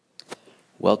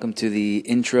Welcome to the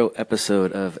intro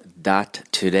episode of Dot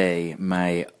Today,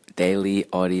 my daily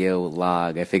audio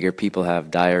log. I figure people have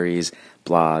diaries,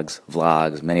 blogs,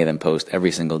 vlogs, many of them post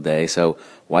every single day, so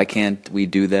why can't we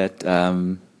do that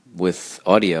with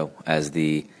audio as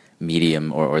the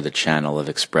medium or the channel of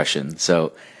expression?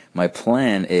 So my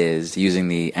plan is using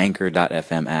the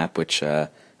Anchor.fm app, which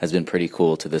has been pretty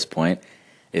cool to this point,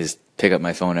 is pick up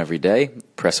my phone every day,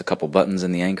 press a couple buttons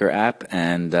in the Anchor app,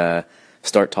 and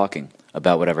start talking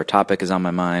about whatever topic is on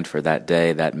my mind for that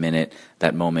day, that minute,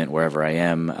 that moment, wherever I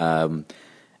am.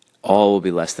 All will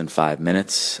be less than 5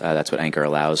 minutes. That's what Anchor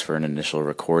allows for an initial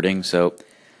recording. So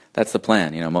that's the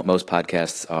plan. You know, most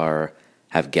podcasts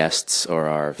have guests or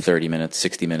are 30 minutes,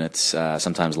 60 minutes,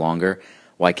 sometimes longer.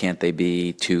 Why can't they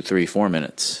be 2, 3, 4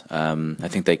 minutes? I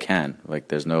think they can. Like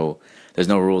there's no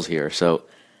rules here. So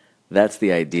that's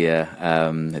the idea.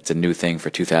 It's a new thing for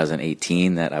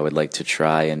 2018 that I would like to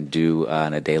try and do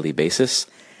on a daily basis.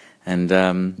 And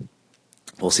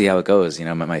we'll see how it goes. You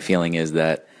know, my feeling is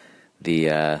that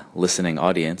the listening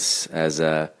audience, as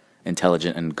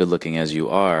intelligent and good-looking as you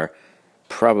are,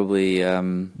 probably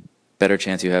better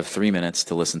chance you have 3 minutes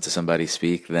to listen to somebody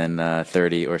speak than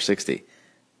 30 or 60.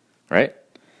 Right?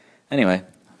 Anyway,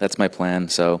 that's my plan.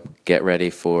 So get ready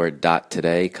for Dot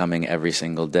Today coming every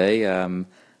single day.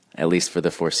 At least for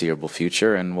the foreseeable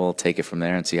future, and we'll take it from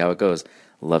there and see how it goes.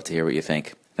 Love to hear what you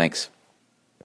think. Thanks.